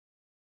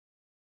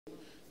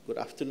Good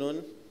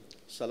afternoon.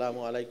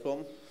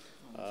 Assalamualaikum.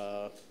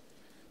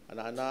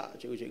 Anak-anak,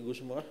 cikgu-cikgu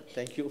semua,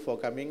 thank you for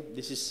coming.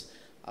 This is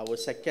our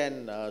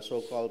second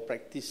so-called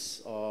practice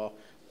or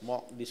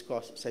mock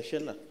discourse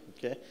session.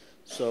 Okay,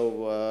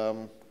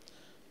 so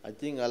I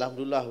think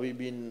Alhamdulillah we've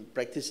been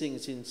practicing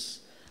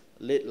since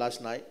late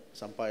last night.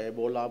 Sampai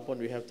bola pun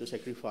we have to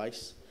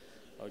sacrifice.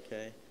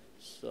 Okay,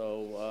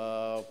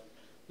 so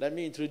let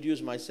me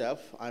introduce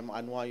myself. I'm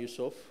Anwar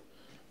Yusof.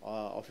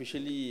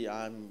 Officially,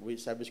 I'm with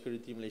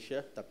Cybersecurity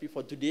Malaysia. Tapi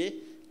for today,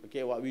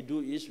 okay, what we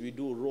do is we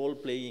do role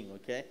playing.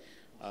 Okay,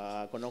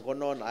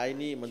 konon-konon I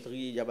ni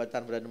Menteri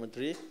Jabatan Perdana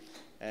Menteri,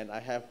 and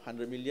I have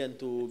 100 million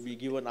to be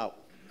given out.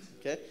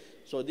 Okay,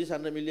 so this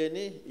 100 million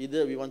ni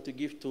either we want to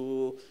give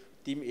to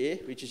Team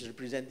A, which is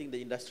representing the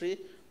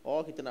industry,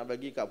 or kita nak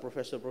bagi kat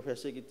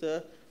profesor-profesor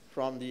kita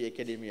from the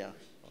academia.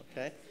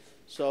 Okay,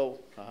 so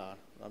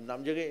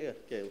nak menjerit ke?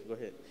 Okay, go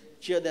ahead.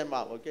 Cheer them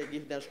up. Okay,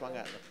 give them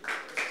semangat.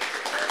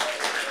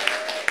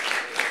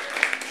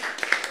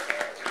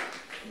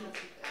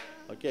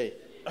 Okay,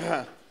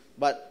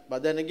 but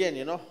then again,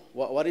 you know,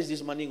 what is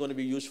this money going to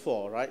be used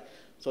for, right?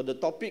 So the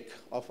topic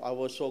of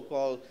our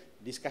so-called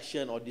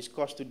discussion or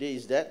discourse today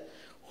is that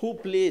who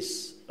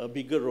plays a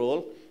bigger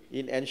role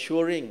in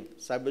ensuring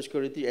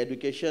cybersecurity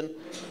education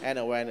and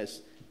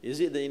awareness?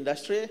 Is it the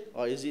industry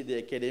or is it the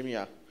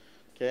academia?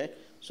 Okay,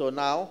 so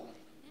now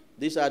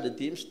these are the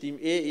teams. Team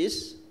A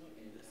is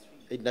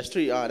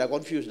industry. Dah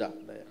confused dah.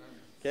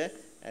 Okay,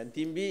 and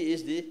Team B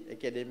is the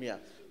academia.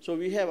 So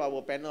we have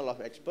our panel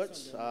of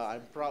experts.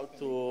 I'm proud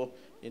to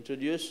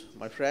introduce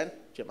my friend,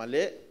 Cik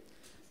Malik,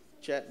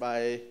 chaired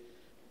by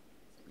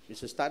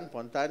Mrs. Tan,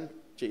 Puan Tan,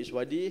 Cik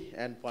Iswadi,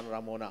 and Puan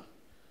Ramona.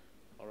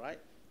 All right.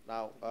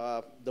 Now,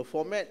 the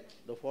format,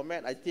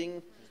 I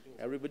think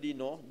everybody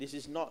know, this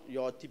is not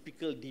your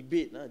typical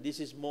debate.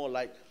 This is more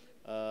like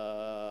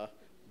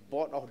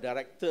board of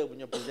director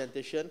punya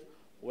presentation,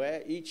 where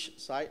each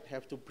side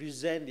have to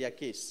present their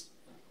case.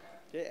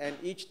 Okay, and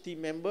each team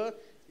member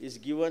is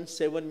given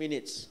 7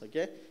 minutes.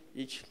 Okay,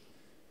 each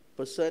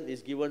person is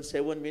given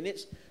 7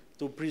 minutes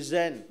to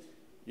present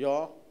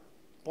your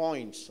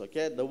points.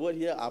 Okay, the word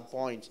here are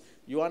points.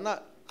 You are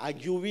not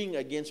arguing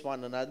against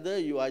one another.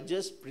 You are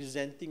just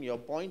presenting your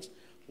points.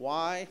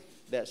 Why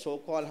that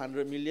so-called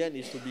 100 million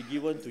is to be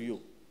given to you.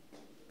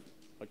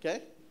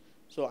 Okay,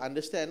 so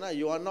understand.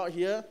 You are not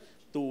here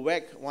to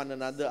whack one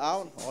another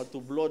out or to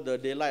blow the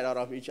daylight out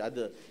of each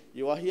other.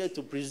 You are here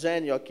to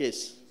present your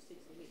case.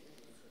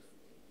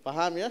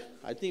 Faham ya?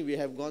 I think we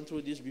have gone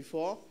through this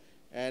before,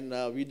 and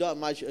without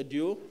much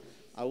ado,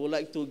 I would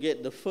like to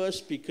get the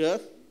first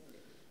speaker.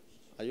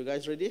 Are you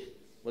guys ready?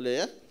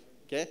 Boleh ya?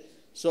 Okay.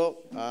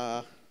 So,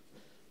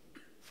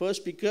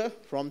 first speaker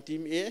from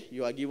Team A,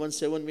 you are given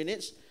 7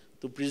 minutes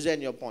to present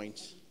your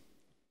points.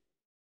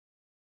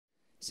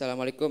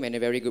 Assalamualaikum and a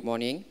very good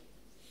morning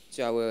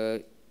to our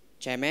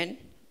chairman,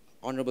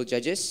 honorable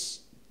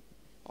judges,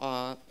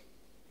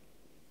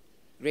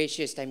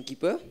 gracious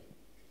timekeeper,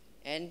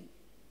 and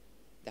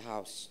the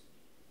house.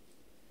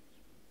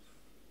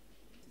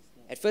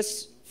 At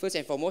first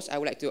and foremost, I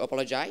would like to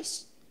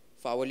apologize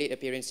for our late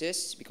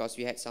appearances because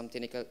we had some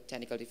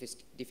technical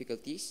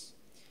difficulties.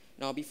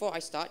 Now, before I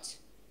start,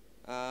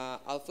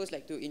 I'll first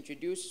like to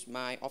introduce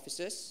my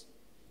officers.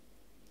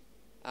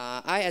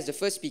 I, as the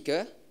first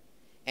speaker,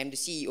 am the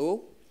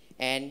CEO,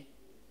 and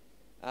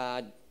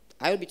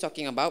I will be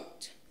talking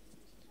about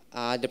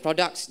the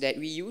products that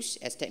we use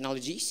as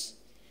technologies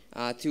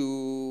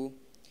to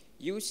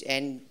use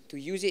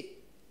it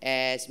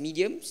as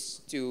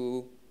mediums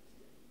to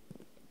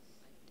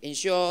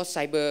ensure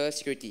cyber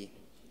security.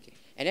 Okay.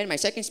 And then my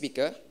second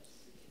speaker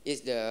is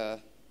the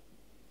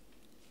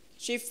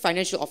Chief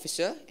Financial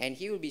Officer, and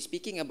he will be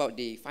speaking about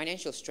the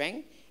financial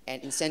strength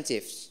and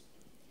incentives.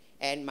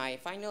 And my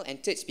final and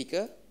third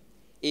speaker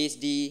is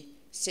the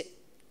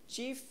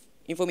Chief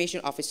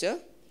Information Officer.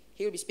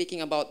 He will be speaking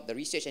about the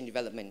research and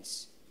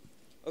developments.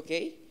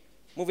 Okay,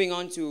 moving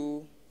on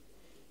to,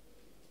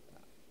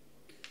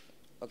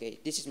 okay,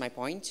 this is my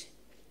point.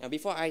 Now,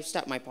 before I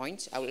start my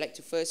point, I would like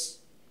to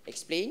first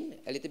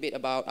explain a little bit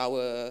about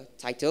our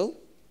title.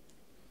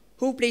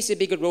 Who plays a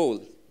bigger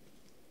role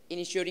in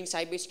ensuring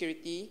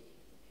cybersecurity,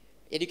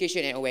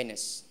 education, and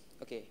awareness?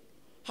 Okay,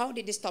 how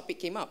did this topic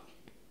came up?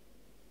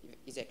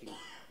 Exactly.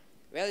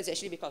 Well, it's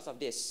actually because of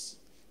this,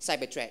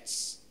 cyber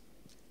threats.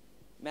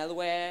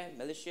 Malware,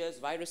 malicious,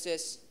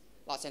 viruses,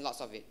 lots and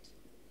lots of it.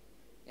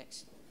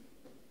 Next.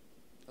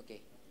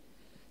 Okay.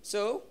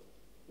 So,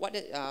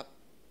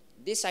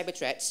 these cyber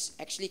threats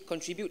actually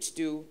contributes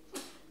to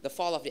the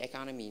fall of the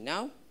economy.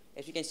 Now,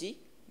 as you can see,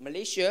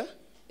 Malaysia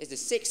is the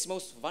 6th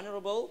most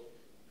vulnerable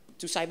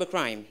to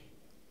cybercrime.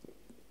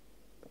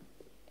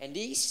 And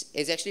this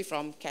is actually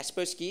from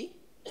Kaspersky.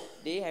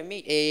 They have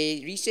made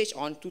a research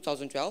on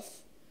 2012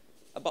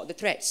 about the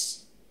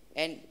threats.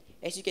 And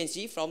as you can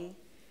see, from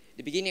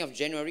the beginning of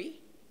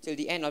January till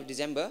the end of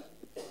December,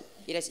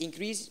 it has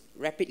increased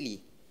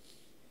rapidly.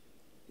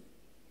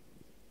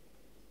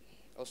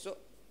 Also,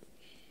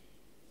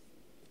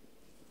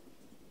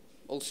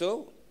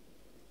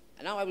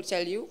 now I will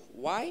tell you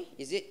why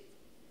is it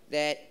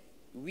that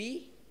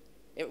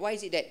why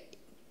is it that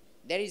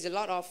there is a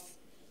lot of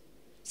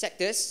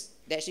sectors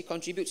that actually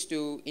contributes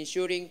to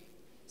ensuring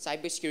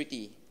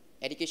cybersecurity,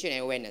 education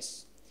and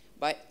awareness.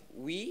 But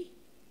we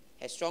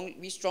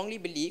strongly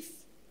believe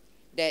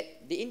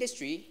that the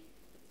industry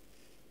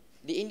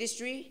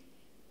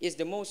is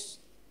the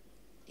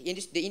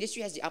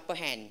industry has the upper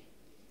hand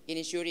in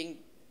ensuring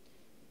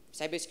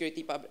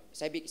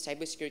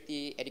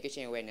cybersecurity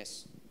education and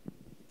awareness.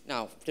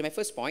 Now, to my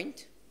first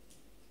point,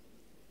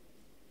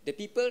 the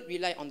people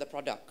rely on the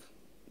product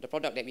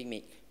that we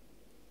make.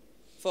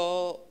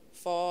 For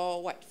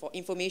what? For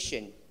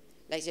information.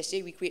 Like let's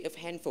say we create a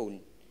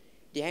handphone.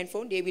 The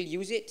handphone, they will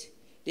use it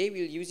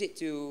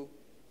to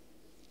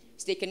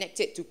stay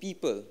connected to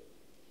people.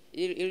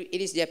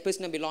 It is their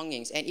personal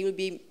belongings, and it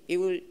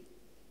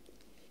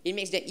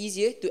makes that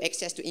easier to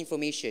access to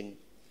information.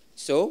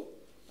 So,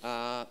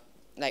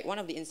 like one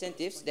of the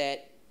incentives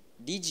that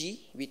DG,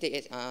 we take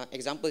as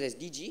examples as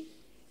DG,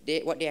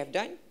 what they have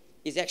done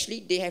is actually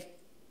they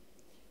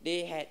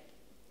had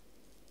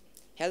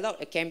held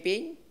out a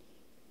campaign.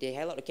 They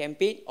held out a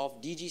campaign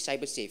of DG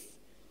CyberSafe,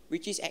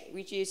 which is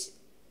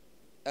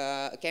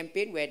a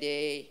campaign where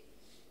this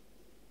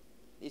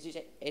is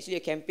actually a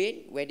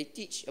campaign where they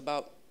teach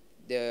about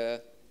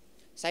the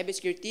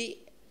cybersecurity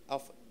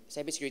of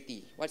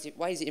cybersecurity.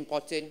 Why is it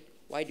important?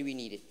 Why do we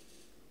need it?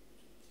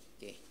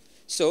 Okay.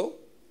 So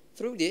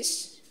through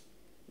this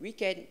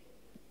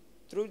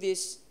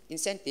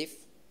incentive,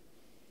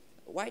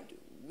 why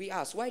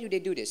do they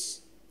do this?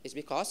 It's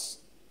because,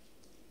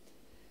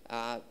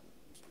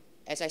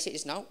 as I said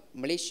just now,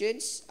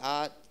 Malaysians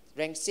are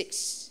ranked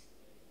 6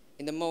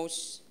 is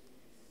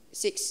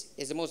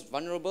the most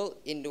vulnerable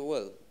in the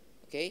world.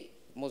 Okay,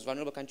 most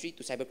vulnerable country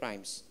to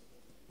cybercrimes.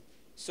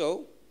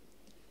 So,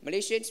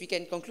 we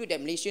can conclude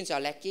that Malaysians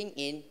are lacking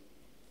in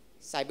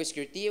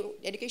cybersecurity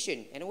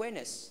education and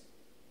awareness.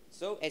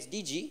 So, as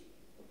DG,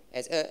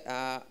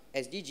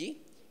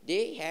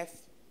 they have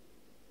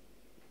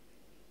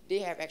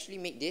actually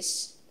made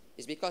this.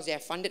 It's because they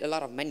have funded a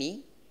lot of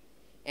money,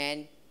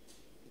 and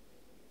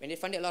when they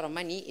funded a lot of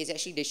money, it's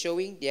actually they're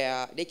showing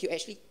they could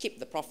actually keep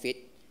the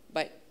profit,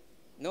 but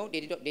no,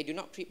 they do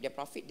not keep their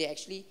profit. They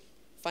actually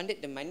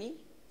funded the money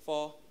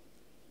for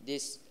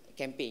this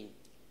campaign,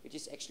 which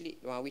is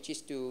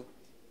to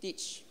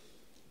teach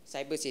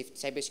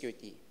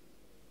cybersecurity.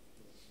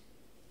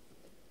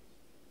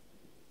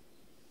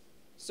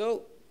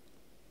 So,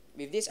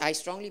 with this, I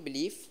strongly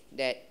believe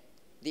that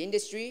the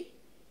industry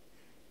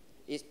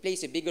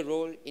plays a bigger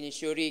role in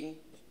ensuring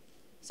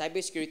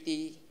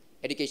cybersecurity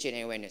education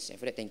and awareness. And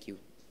for that, thank you.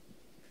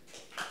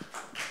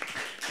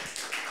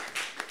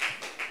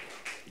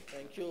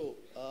 Thank you,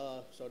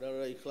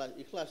 Saudara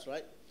Ikhlas,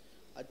 right?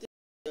 I think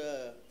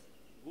the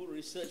good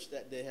research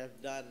that they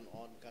have done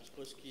on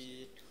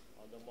Kaspersky,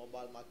 on the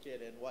mobile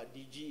market, and what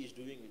DG is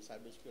doing with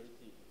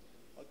cybersecurity.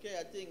 Okay,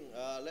 I think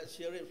let's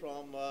hear it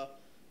from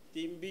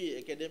Team B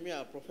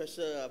Academia,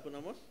 Professor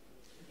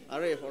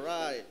Arif. All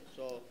right.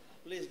 So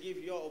please give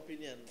your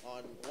opinion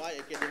on why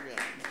Academia.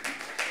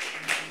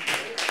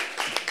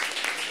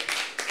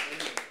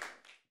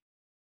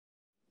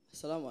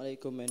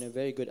 Assalamualaikum and a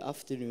very good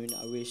afternoon.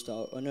 I wish to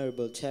our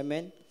Honourable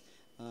Chairman,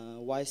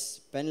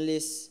 wise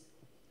panelists,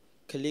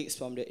 colleagues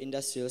from the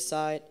industrial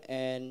side,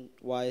 and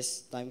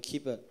wise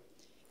timekeeper.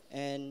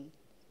 And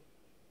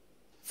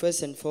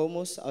first and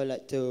foremost, I would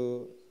like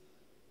to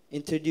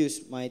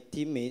introduce my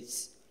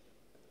teammates,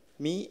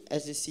 me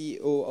as the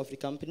CEO of the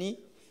company,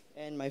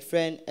 and my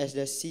friend as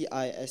the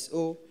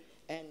CISO,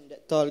 and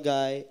that tall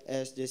guy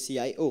as the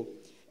CIO,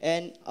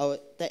 and our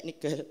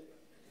technical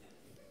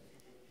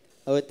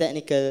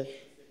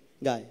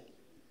guy.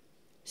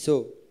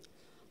 So,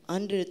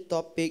 under the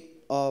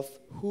topic of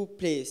who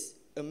plays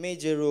a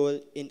major role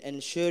in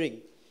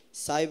ensuring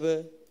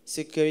cyber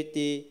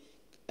security,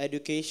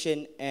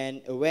 education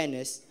and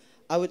awareness,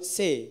 I would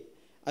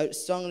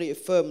strongly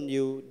affirm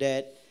you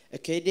that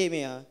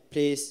academia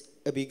plays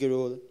a bigger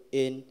role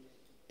in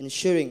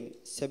ensuring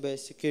cyber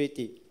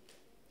security.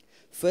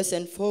 First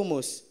and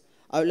foremost,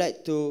 I would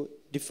like to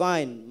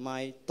define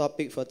my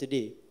topic for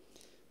today.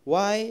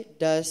 Why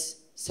does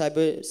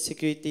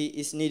cybersecurity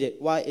is needed?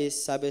 Why is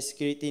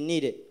cybersecurity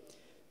needed?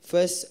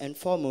 First and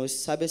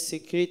foremost,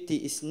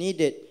 cybersecurity is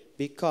needed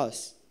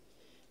because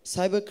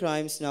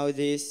cybercrimes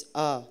nowadays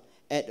are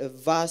at a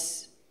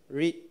vast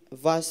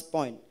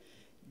point.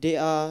 They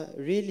are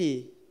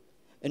really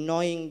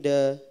annoying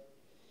the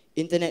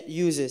internet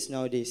users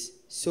nowadays.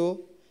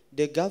 So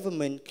the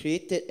government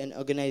created an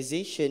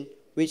organization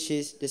which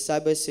is the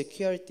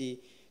cybersecurity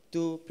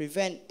to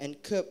prevent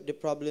and curb the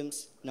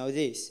problems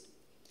nowadays.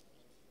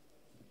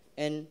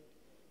 And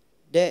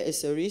there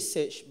is a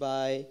research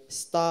by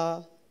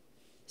Star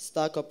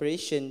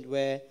Corporation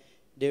where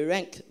they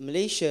ranked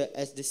Malaysia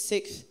as the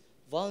 6th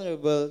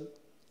vulnerable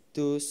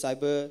to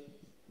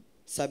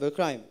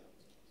cybercrime.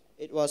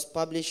 It was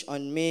published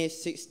on May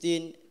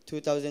 16,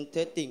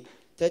 2013,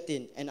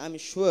 and I'm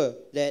sure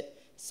that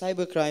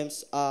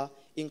cybercrimes are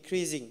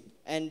increasing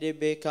and they're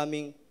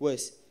becoming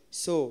worse.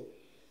 So,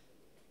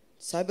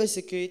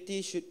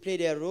 cybersecurity should play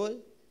their role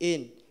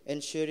in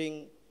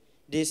ensuring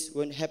this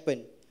won't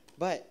happen.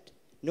 But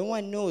no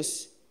one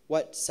knows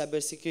what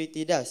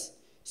cybersecurity does.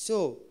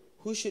 So,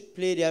 who should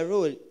play their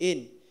role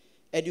in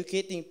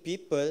educating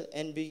people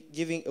and be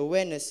giving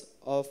awareness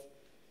of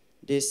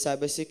this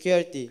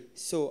cybersecurity?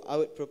 So, I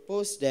would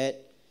propose that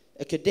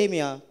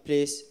academia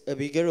plays a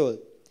bigger role.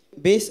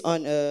 Based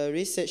on a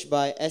research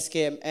by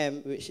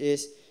SKMM, which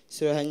is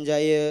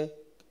Suruhanjaya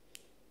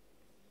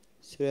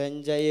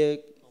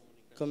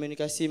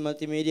Komunikasi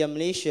Multimedia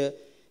Malaysia,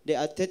 there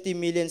are 30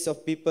 million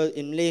of people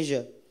in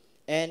Malaysia,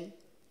 and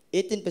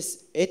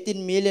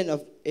 18 million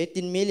of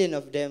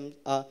them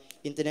are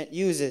internet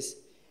users,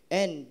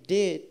 and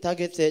they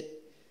targeted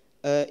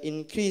an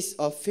increase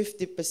of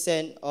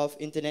 50% of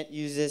internet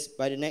users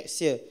by the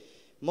next year.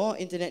 More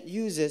internet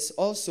users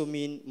also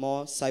mean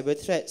more cyber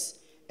threats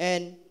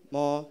and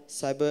more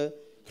cyber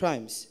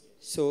crimes.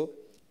 So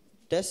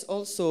that's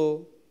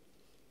also,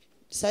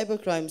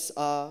 cyber crimes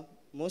are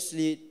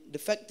mostly, the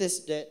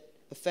factors that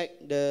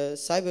affect the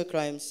cyber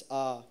crimes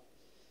are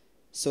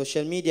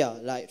social media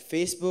like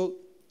Facebook,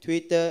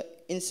 Twitter,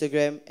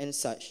 Instagram, and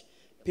such.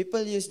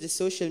 People use the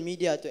social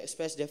media to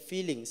express their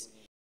feelings.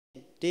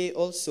 They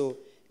also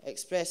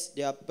express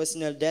their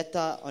personal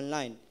data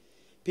online.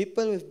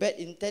 People with bad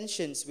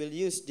intentions will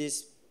use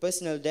this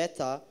personal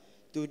data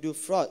to do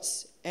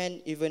frauds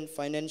and even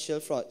financial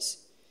frauds.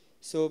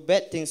 So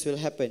bad things will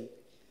happen.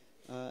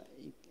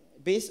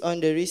 Based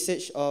on the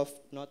research of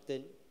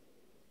Norton,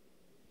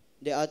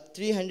 there are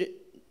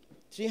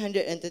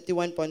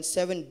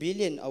 331.7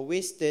 billion are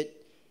wasted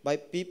by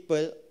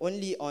people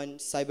only on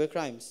cyber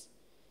crimes,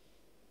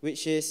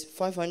 which is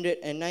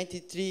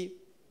 593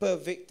 per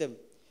victim.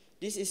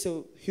 This is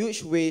a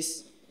huge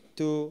waste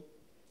to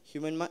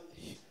human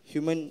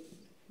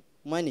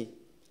money.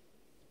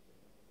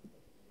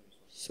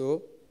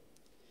 So,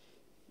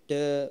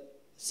 the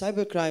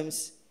cyber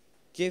crimes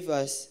give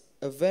us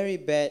a very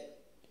bad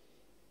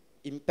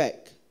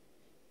impact.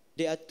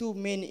 There are two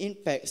main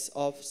impacts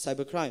of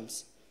cyber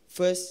crimes.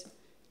 First,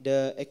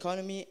 the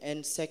economy,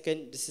 and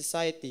second, the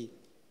society.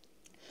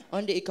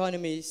 On the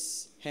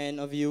economy's hand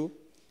of view,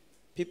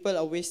 people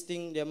are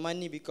wasting their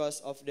money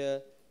because of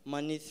the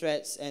money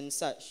threats and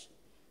such.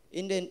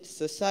 In the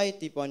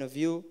society point of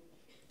view,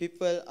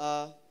 people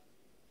are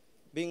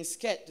being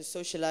scared to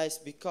socialize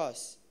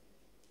because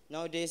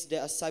nowadays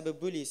there are cyber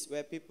bullies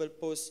where people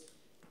post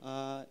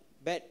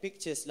bad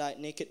pictures like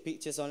naked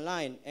pictures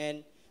online,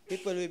 and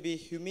people will be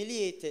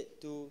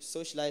humiliated to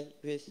socialize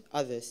with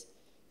others.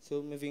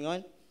 So moving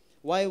on,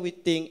 why we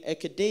think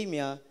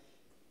academia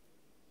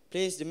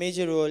plays the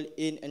major role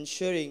in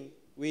ensuring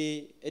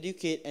we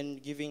educate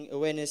and giving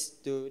awareness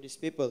to these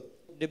people.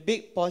 The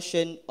big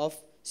portion of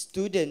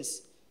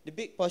students, the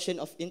big portion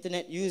of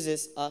internet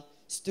users are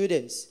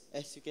students,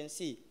 as you can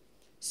see.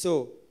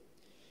 So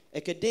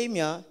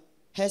academia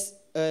has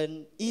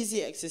an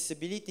easy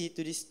accessibility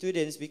to these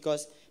students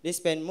because they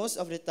spend most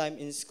of the time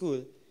in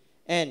school,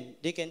 and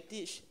they can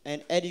teach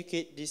and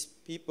educate these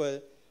people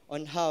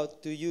on how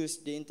to use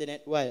the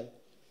internet well.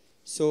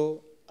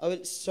 So I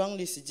would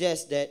strongly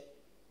suggest that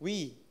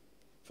we,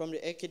 from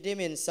the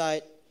academic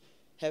side,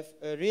 have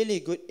a really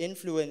good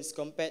influence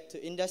compared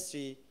to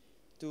industry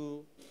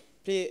to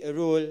play a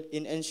role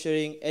in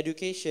ensuring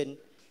education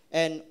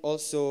and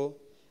also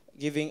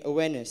giving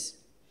awareness.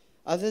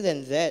 Other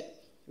than that,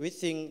 we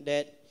think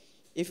that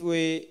if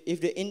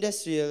the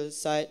industrial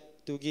side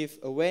to give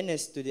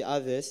awareness to the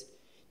others,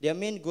 their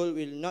main goal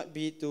will not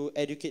be to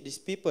educate these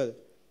people,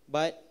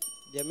 but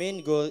their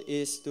main goal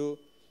is to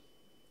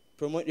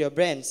promote their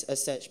brands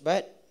as such.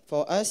 But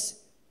for us,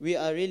 we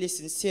are really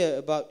sincere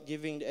about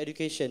giving the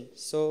education.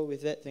 So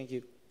with that, thank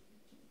you.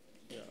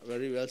 Yeah,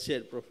 very well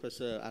said,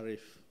 Professor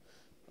Arif.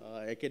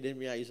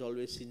 Academia is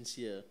always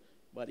sincere,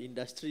 but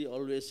industry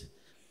always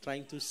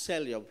trying to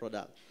sell your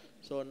product.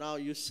 So now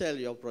you sell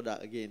your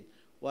product again.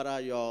 What are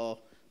your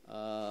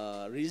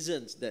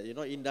reasons that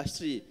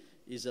industry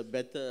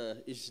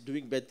is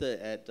doing better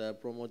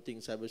at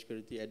promoting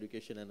cybersecurity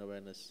education and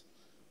awareness?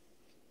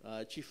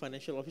 Chief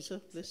Financial Officer,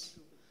 please.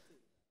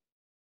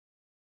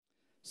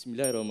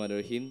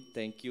 Bismillahirrahmanirrahim.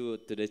 Thank you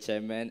to the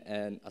chairman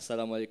and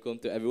assalamualaikum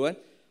to everyone.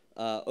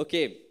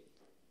 Okay,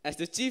 as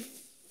the Chief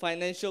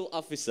Financial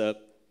Officer,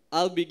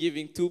 I'll be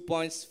giving 2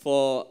 points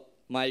for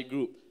my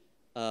group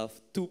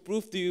to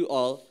prove to you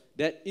all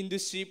that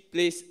industry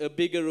plays a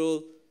bigger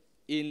role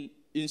in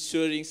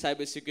ensuring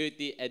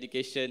cybersecurity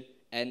education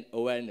and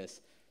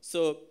awareness.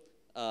 So,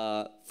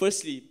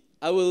 firstly,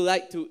 I would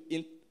like to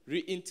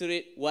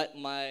reiterate what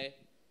my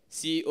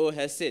CEO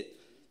has said.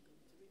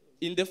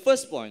 In the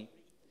first point,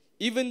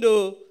 even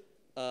though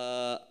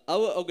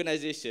our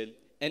organization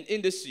and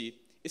industry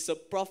is a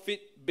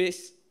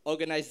profit-based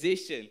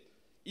organization,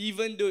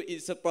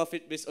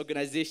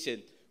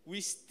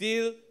 we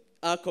still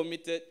are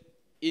committed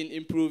in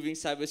improving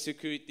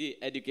cybersecurity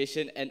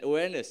education and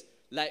awareness.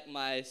 Like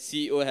my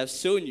CEO has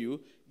shown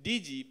you,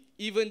 DG,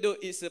 even though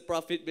it's a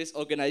profit-based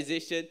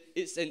organization,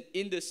 it's an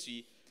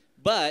industry,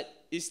 but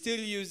it still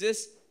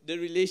uses the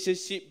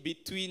relationship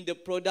between the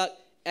product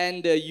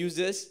and the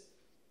users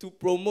to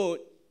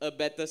promote a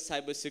better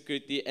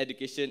cybersecurity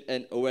education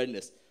and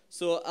awareness.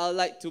 So I'd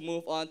like to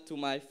move on to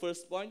my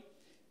first point,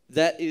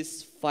 that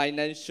is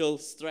financial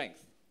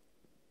strength.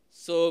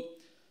 So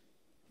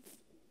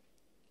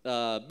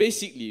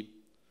basically,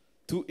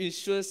 to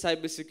ensure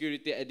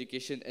cybersecurity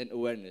education and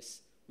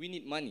awareness, we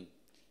need money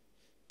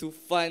to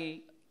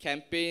fund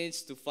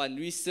campaigns, to fund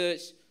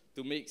research,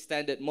 to make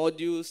standard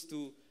modules,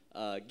 to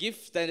give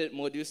standard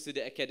modules to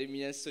the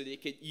academia so they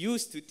can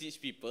use to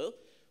teach people.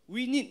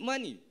 We need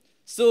money.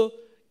 So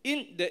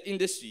in the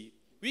industry,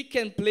 we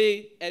can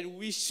play, and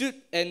we should,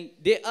 and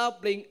they are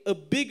playing a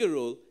bigger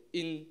role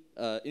in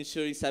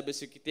ensuring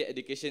cybersecurity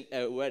education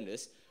and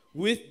awareness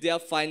with their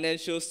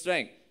financial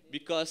strength.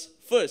 Because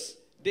first,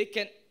 they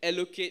can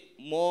allocate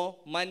more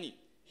money.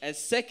 And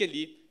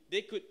secondly,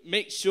 they could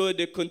make sure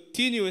the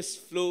continuous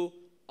flow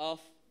of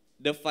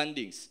the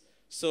fundings.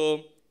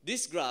 So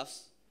this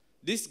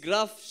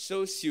graph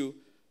shows you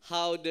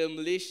how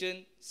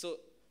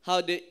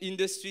how the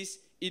industries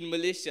in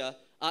Malaysia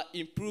are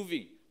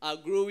improving, are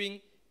growing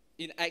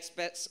in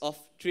aspects of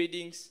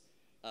tradings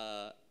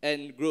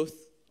and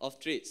growth of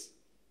trades.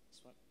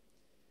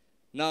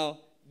 Now,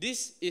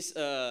 this is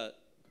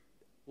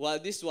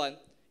this one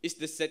is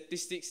the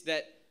statistics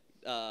that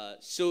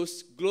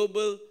shows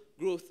global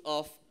growth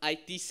of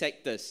IT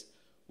sectors,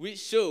 which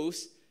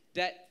shows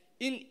that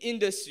in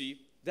industry,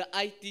 the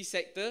IT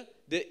sector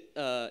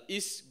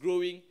is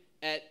growing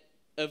at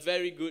a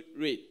very good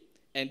rate,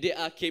 and they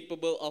are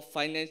capable of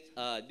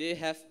they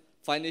have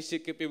financial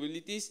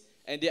capabilities,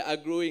 and they are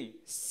growing.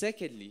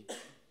 Secondly,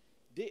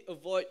 they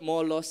avoid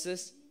more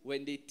losses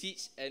when they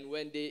teach and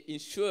when they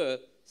ensure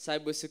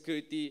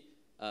cybersecurity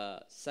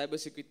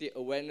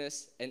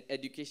awareness and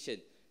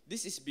education.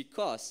 This is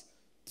because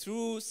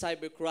through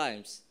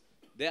cybercrimes,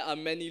 there are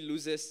many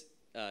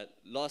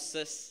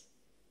losses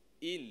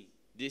in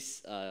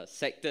these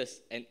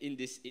sectors and in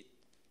these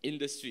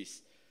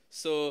industries.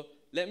 So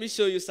let me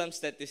show you some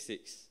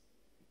statistics.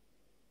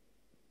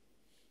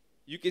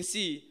 You can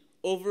see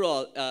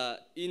overall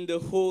in the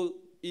whole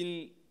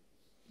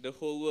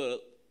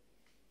world,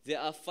 there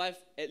are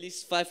at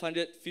least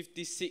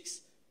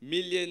 556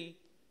 million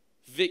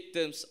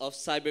victims of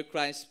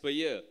cybercrimes per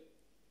year.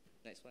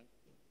 Next one.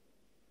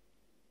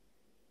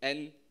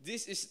 And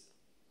this is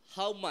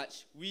how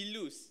much we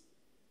lose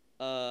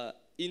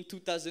in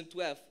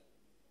 2012,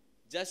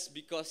 just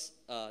because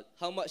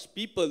how much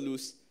people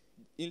lose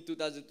in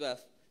 2012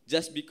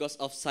 just because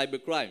of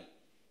cybercrime.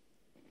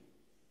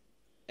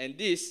 And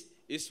this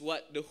is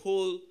what the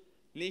whole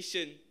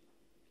nation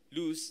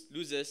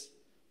loses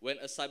when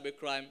a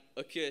cybercrime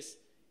occurs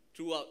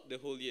throughout the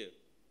whole year.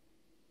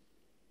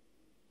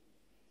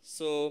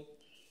 So,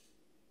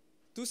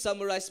 to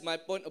summarize my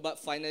point about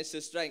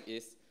financial strength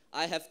is,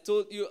 I have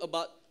told you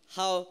about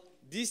how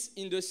these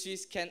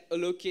industries can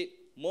allocate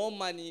more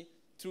money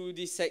through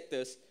these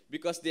sectors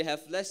because they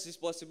have less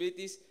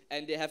responsibilities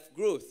and they have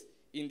growth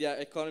in their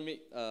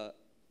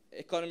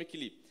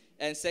economically.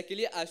 And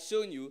secondly, I've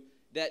shown you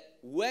that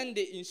when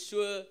they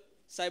ensure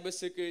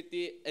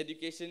cybersecurity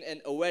education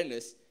and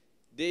awareness,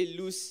 they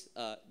lose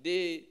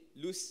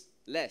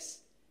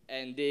less,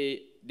 and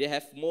they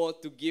have more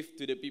to give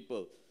to the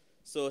people.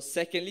 So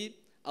secondly,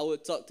 I will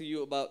talk to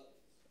you about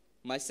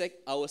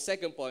our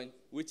second point,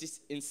 which is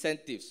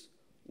incentives.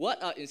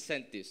 What are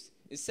incentives?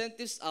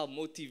 Incentives are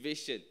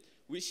motivation,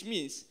 which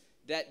means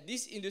that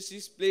these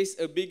industries plays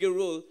a bigger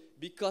role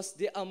because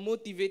they are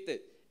motivated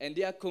and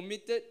they are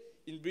committed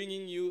in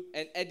bringing you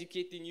and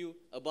educating you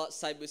about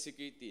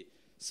cybersecurity.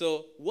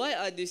 So why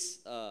are these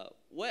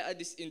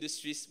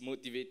industries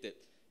motivated?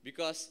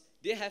 Because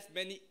they have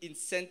many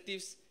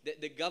incentives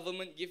that the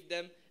government give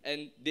them,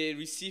 and they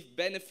receive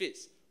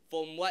benefits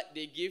from what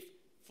they give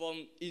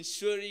from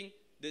ensuring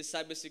the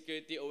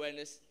cybersecurity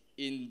awareness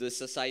in the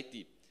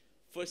society.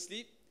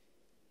 Firstly,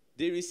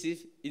 they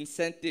receive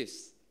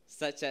incentives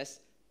such as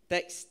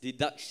tax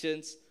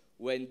deductions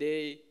when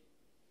they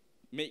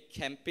make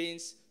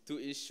campaigns to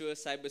ensure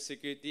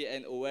cybersecurity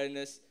and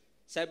awareness,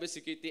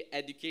 cybersecurity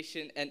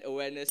education and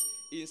awareness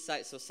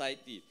inside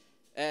society.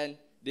 And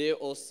they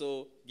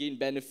also gain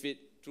benefit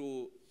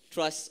through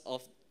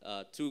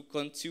through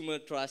consumer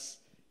trust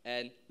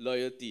and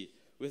loyalty.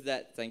 With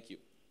that, thank you.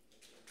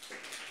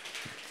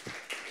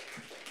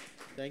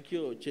 Thank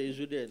you, Cik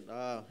Izzuddin.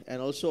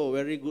 And also a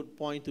very good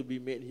point to be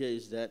made here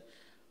is that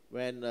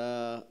when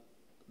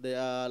there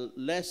are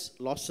less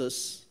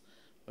losses,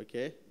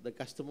 okay, the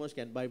customers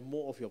can buy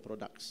more of your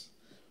products.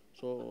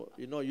 So,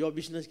 you know, your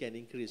business can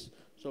increase.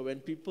 So when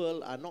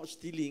people are not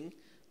stealing,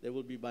 they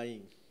will be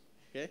buying,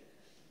 okay?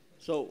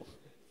 So,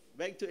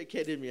 back to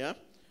academia,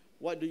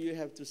 what do you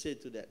have to say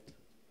to that?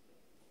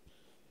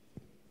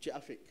 Cik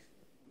Afiq.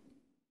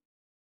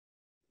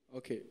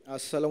 Okay,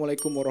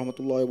 Assalamualaikum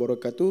warahmatullahi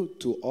wabarakatuh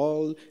to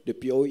all the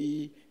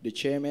POE, the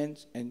chairmen,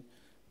 and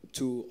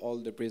to all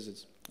the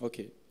presents.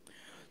 Okay,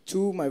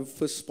 to my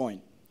first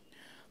point.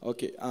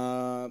 Okay,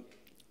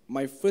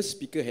 my first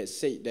speaker has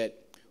said that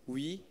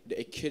we, the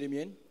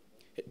academian,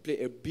 play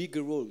a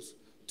bigger role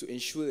to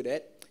ensure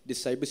that the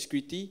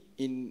cybersecurity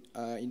in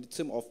the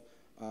term of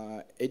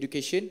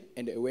education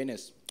and the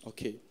awareness.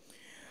 Okay.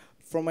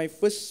 From my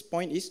first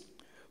point is,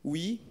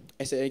 we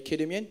as an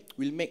academian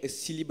will make a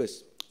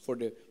syllabus for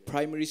the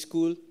primary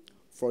school,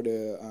 for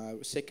the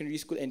secondary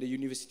school and the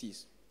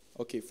universities.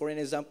 Okay, for an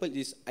example,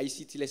 is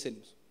ICT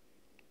lessons.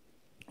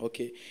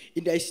 Okay,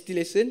 in the ICT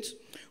lessons,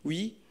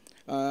 we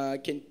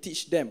can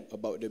teach them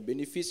about the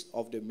benefits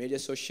of the media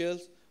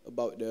socials,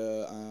 about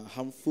the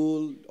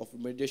harmful of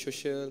media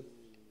social,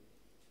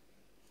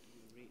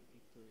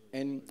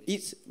 and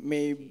it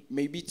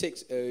maybe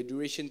takes a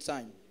duration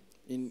time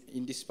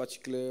in this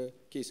particular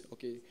case.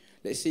 Okay,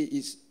 let's say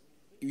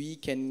we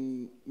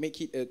can make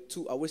it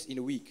 2 hours in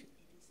a week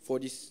for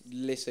this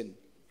lesson.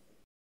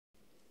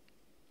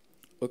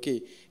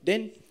 Okay,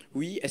 then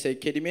we as an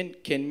academian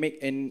can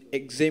make an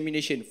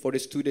examination for the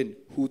student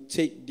who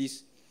take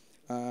this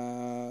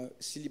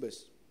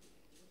syllabus.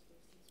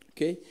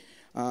 Okay,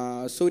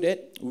 so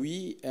that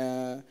we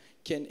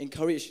can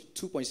encourage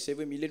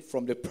 2.7 million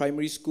from the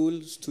primary school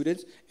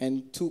students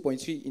and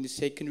 2.3 in the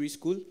secondary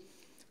school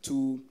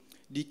to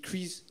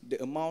decrease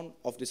the amount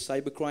of the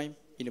cybercrime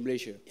in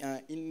Malaysia.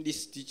 In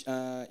this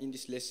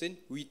lesson,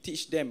 we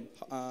teach them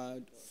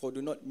for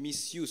do not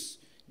misuse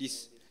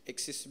this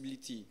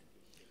accessibility,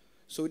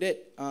 so that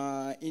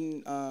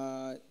in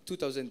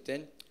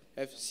 2010,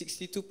 have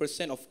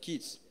 62% of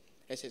kids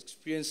has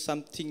experienced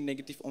something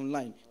negative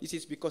online. This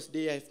is because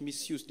they have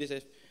misused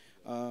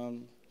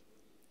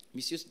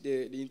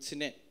the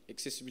internet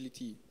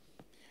accessibility.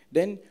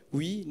 Then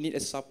we need a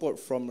support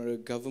from the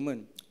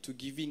government to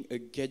giving a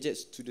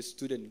gadgets to the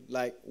student,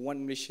 like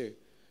One Malaysia,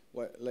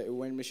 like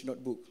One Malaysia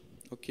notebook.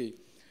 Okay,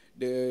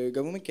 the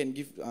government can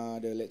give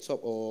the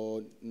laptop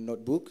or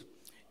notebook.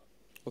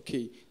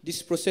 Okay,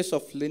 this process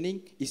of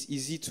learning is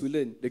easy to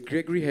learn. The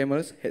Gregory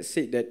Hammers had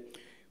said that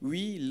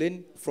we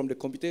learn from the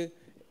computer.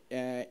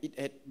 It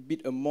had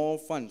bit more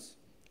fun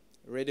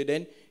rather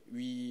than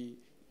we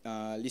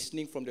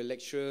listening from the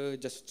lecturer,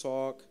 just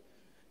talk.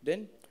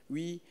 Then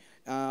we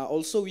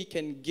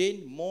can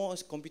gain more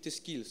computer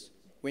skills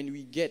when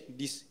we get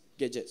these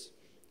gadgets.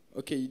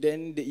 Okay,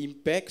 then the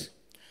impact,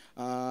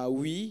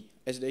 we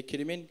as the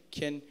academian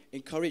can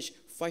encourage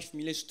 5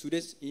 million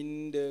students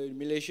in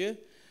Malaysia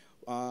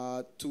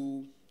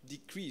to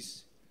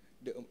decrease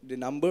the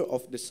number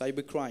of the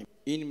cybercrime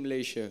in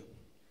Malaysia,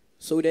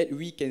 so that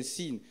we can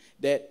see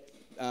that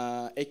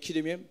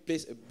academia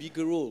plays a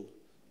bigger role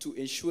to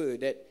ensure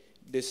that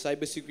the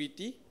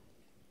cybersecurity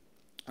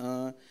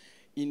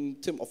in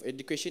terms of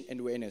education and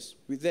awareness.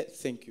 With that,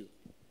 thank you.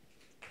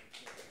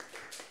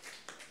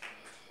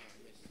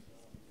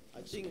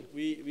 I think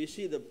we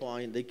see the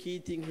point. The key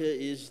thing here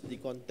is the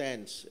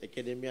contents.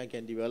 Academia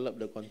can develop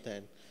the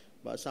content,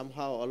 but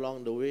somehow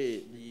along the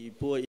way, the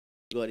poor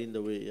got in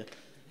the way. Yeah?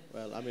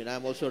 Well, I mean,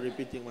 I'm also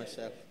repeating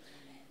myself.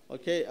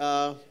 Okay,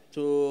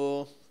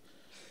 to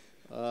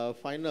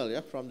final,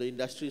 yeah, from the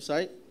industry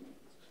side,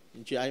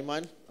 Encik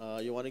Aiman,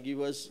 you want to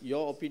give us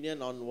your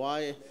opinion on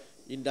why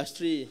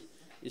industry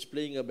is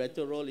playing a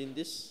better role in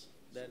this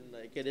than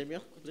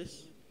academia,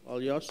 please? All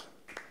yours.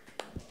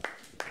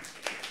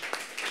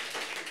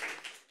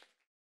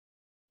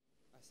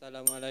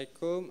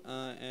 Assalamualaikum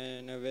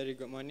and a very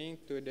good morning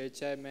to the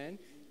chairman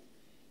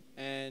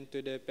and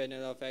to the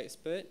panel of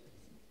experts.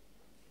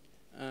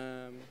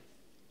 I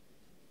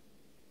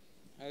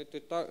have to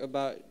talk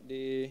about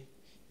the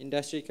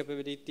industry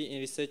capability in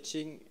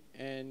researching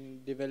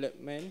and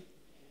development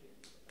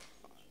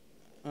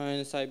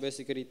on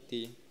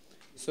cybersecurity.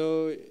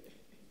 So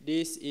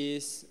this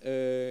is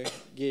a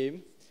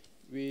game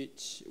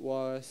which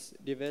was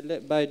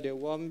developed by the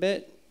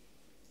Wombat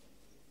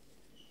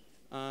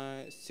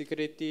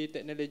security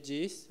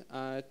technologies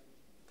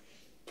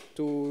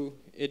to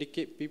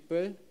educate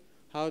people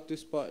how to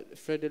spot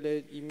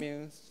fraudulent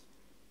emails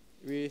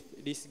with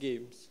these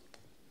games.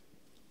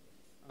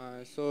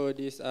 So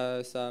these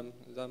are some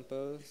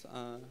examples,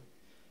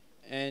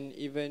 and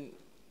even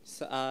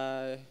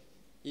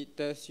it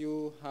tells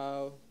you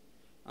how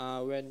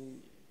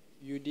when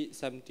you did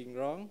something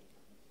wrong,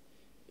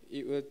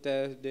 it will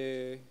tell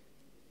the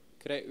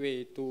correct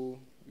way to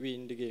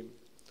win the game.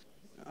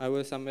 I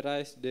will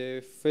summarize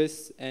the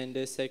first and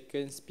the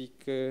second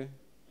speaker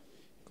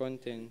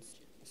contents.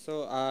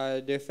 So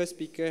the first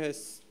speaker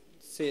has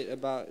said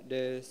about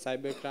the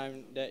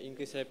cybercrime that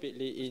increased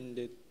rapidly in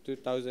the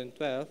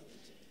 2012.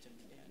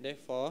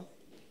 Therefore,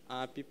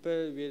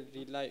 people will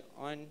rely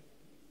on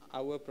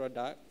our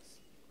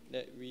products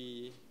that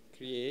we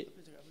create.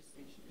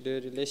 The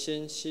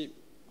relationship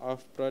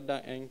of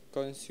product and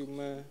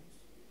consumer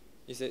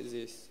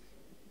exists.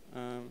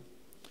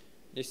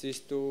 This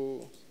is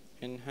to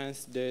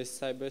enhance the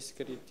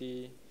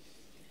cybersecurity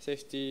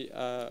safety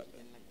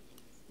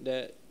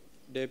that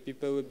the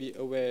people will be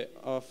aware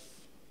of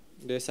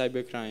the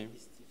cybercrime.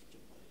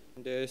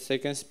 The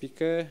second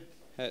speaker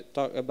had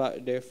talked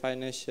about the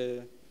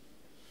financial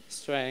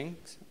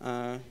strength,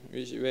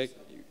 which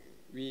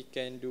we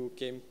can do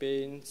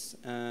campaigns,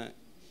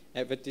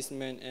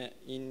 advertisement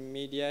in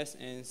medias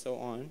and so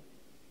on.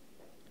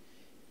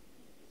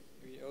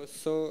 We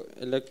also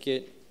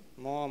allocate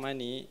more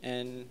money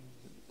and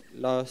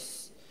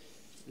laws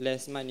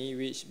less money,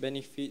 which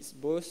benefits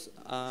both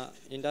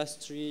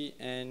industry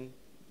and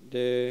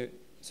the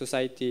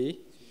society.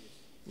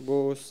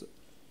 Both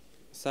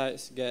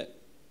sides get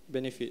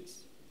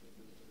benefits.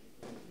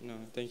 No,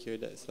 thank you.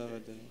 That's all.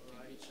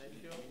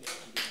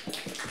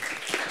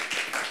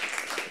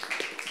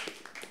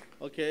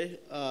 Okay,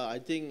 I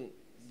think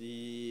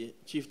the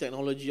Chief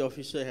Technology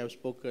Officer have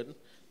spoken,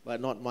 but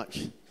not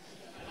much.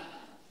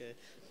 Okay,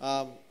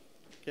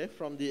 okay,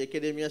 from the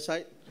academia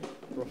side,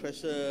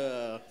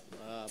 Professor,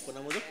 apa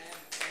nama tu?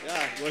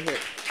 Yeah, go ahead.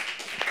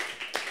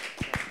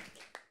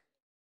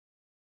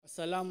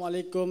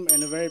 Assalamualaikum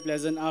and a very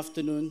pleasant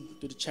afternoon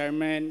to the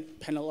chairman,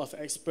 panel of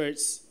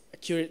experts,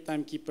 accurate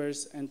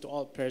timekeepers, and to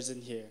all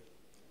present here.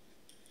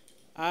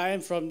 I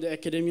am from the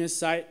academia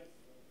side,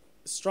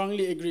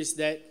 strongly agrees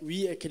that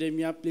we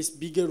academia plays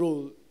bigger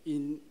role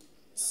in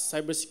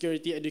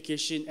cybersecurity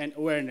education and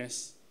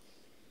awareness.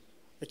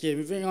 Okay,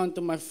 moving on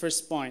to my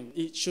first point.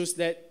 It shows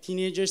that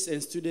teenagers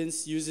and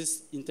students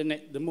uses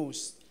internet the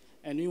most,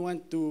 and we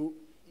want to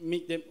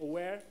make them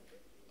aware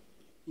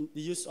in the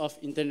use of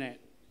internet.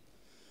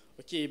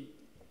 Okay,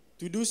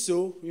 to do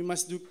so, we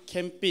must do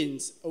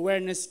campaigns,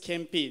 awareness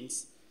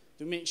campaigns,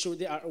 to make sure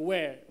they are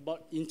aware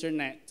about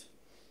internet.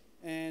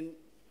 And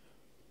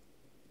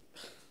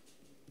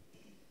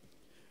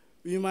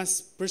we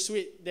must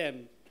persuade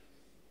them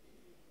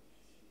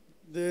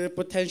the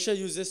potential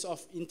users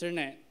of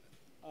internet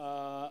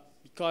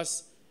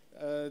because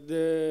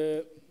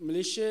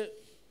Malaysia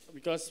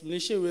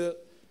will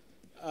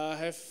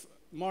have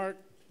more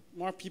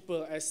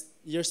people as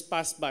years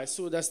pass by.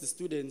 So does the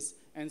students,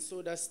 and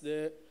so does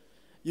the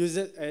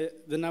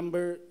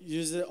number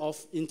user of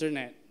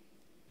internet.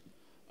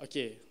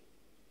 Okay,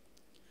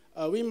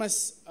 we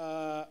must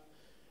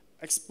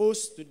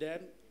expose to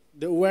them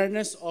the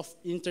awareness of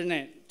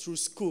internet through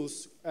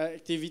schools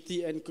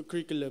activity and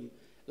curriculum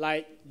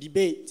like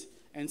debate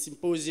and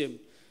symposium.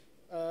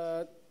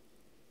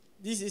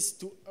 This is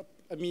to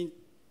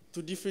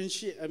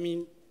differentiate.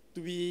 To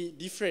be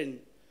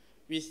different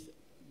with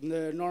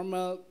the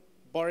normal,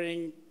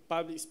 boring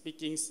public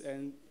speakings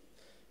and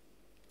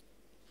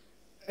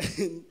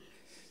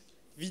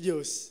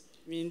videos.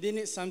 They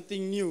need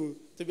something new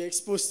to be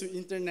exposed to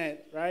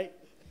internet, right?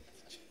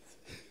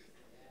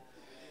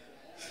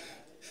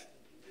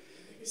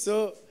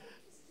 So,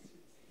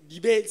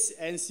 debates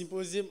and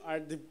symposium are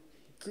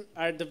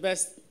the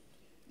best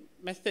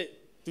method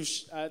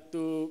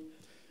to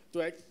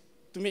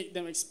make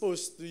them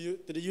exposed to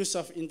the use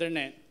of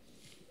internet.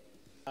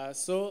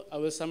 So I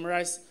will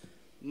summarize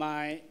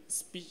my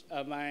speech,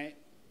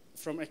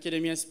 from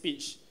academia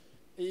speech.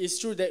 It is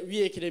true that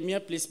we academia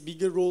plays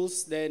bigger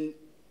roles than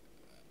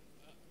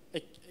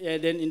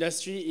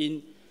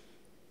industry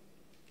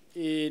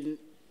in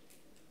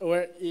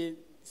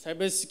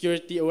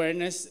cybersecurity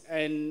awareness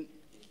and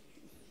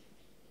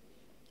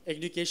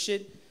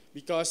education,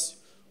 because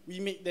we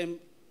make them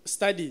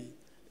study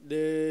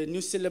the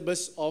new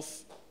syllabus of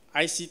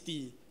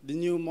ICT, the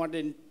new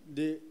modern,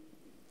 the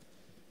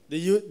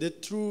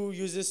true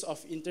uses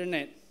of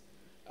internet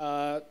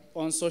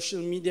on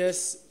social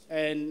medias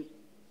and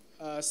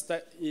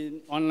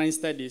in online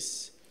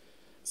studies.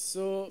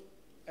 So,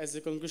 as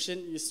a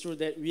conclusion, it's true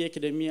that we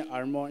academia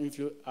are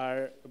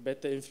a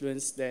better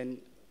influence than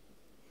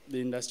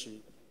the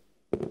industry.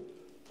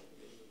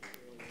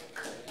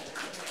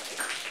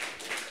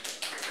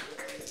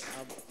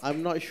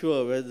 I'm not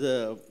sure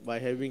whether by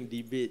having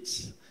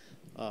debates,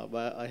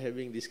 by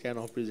having this kind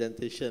of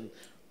presentation,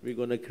 we're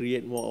going to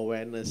create more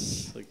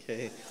awareness.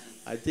 Okay,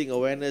 I think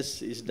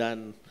awareness is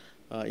done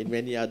in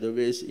many other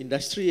ways.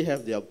 Industry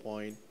have their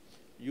point,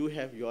 you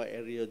have your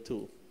area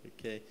too.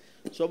 Okay,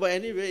 so but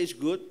anyway, it's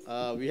good.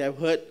 We have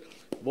heard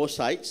both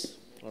sides.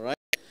 All right.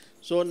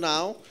 So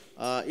now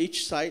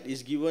each side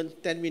is given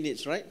 10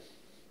 minutes, right?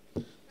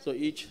 So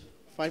each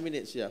 5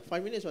 minutes. Yeah,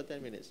 5 minutes or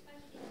 10 minutes.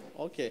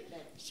 Okay.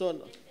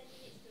 So.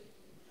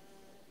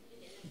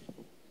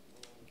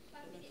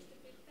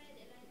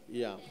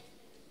 Yeah.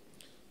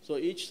 So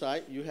each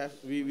side you have,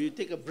 we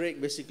take a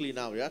break basically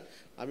now, yeah.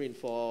 I mean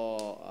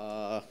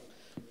for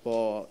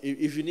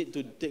if you need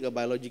to take a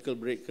biological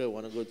break,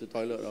 want to go to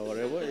toilet or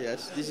whatever,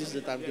 yes, this is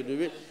the time to do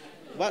it.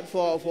 But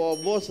for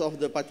both of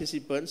the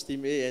participants,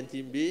 team A and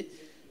team B,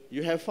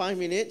 you have 5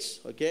 minutes,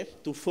 okay,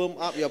 to firm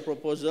up your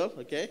proposal,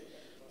 okay,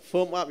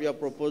 firm up your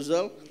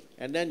proposal,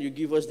 and then you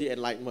give us the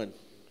enlightenment.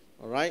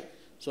 All right.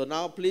 So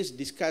now please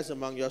discuss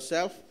among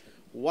yourself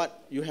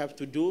what you have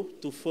to do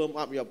to firm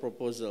up your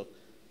proposal.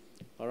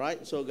 All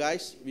right, so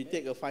guys, we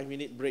take a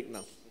 5-minute break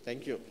now.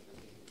 Thank you.